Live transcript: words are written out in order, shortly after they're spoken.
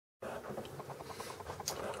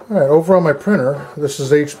Alright, over on my printer, this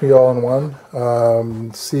is HP All-in-One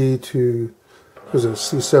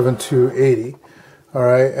C7280.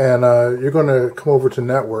 Alright, and you're going to come over to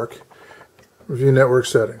Network, Review Network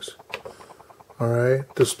Settings.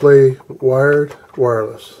 Alright, Display Wired,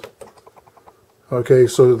 Wireless. Okay,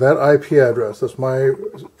 so that IP address, that's my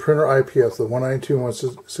printer IP, that's the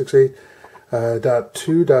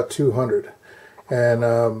 192.168.2.200. And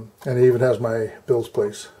it even has my Bill's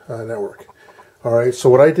Place network. Alright, so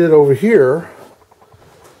what I did over here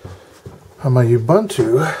on my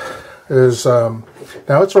Ubuntu is,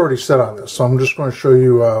 now it's already set on this, so I'm just going to show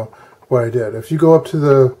you what I did. If you go up to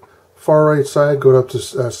the far right side, go up to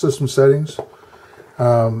System Settings,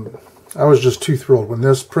 I was just too thrilled. When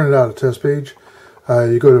this printed out a test page,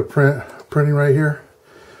 you go to printing right here,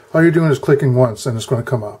 all you're doing is clicking once and it's going to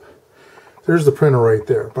come up. There's the printer right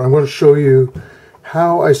there, but I'm going to show you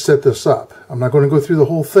how I set this up. I'm not going to go through the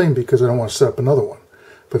whole thing because I don't want to set up another one.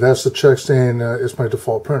 But that's the check saying it's my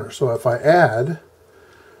default printer. So if I add,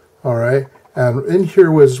 alright, and in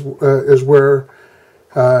here is where,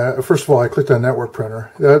 first of all, I clicked on Network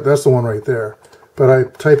Printer. That's the one right there. But I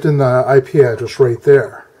typed in the IP address right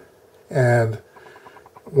there. And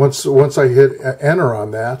once I hit enter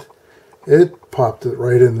on that, it popped it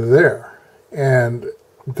right into there. And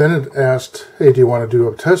then it asked, hey, do you want to do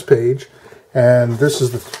a test page? And this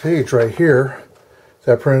is the page right here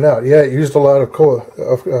that I printed out. Yeah, it used a lot of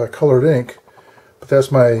colored ink, but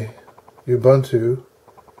that's my Ubuntu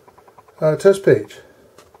test page.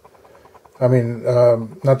 I mean,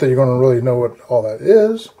 not that you're going to really know what all that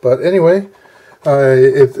is, but anyway,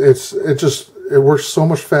 it works so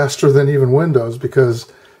much faster than even Windows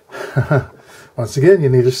because, once again, you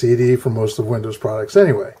need a CD for most of Windows products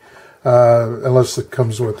anyway, unless it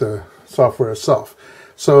comes with the software itself.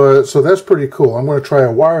 So that's pretty cool. I'm going to try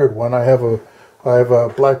a wired one. I have a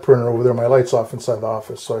black printer over there. My light's off inside the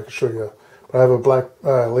office, so I can show you. But I have a black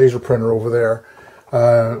laser printer over there.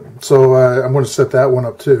 So I'm going to set that one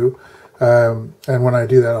up too. And when I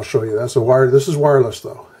do that, I'll show you. That's a wired. This is wireless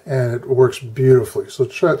though, and it works beautifully. So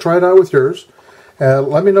try it out with yours.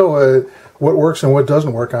 Let me know what works and what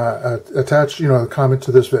doesn't work. Attach a comment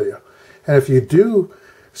to this video. And if you do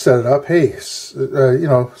set it up, hey,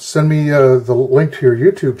 send me the link to your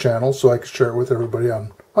YouTube channel so I can share it with everybody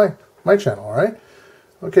on my channel, all right?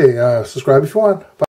 Okay, subscribe if you want. Bye.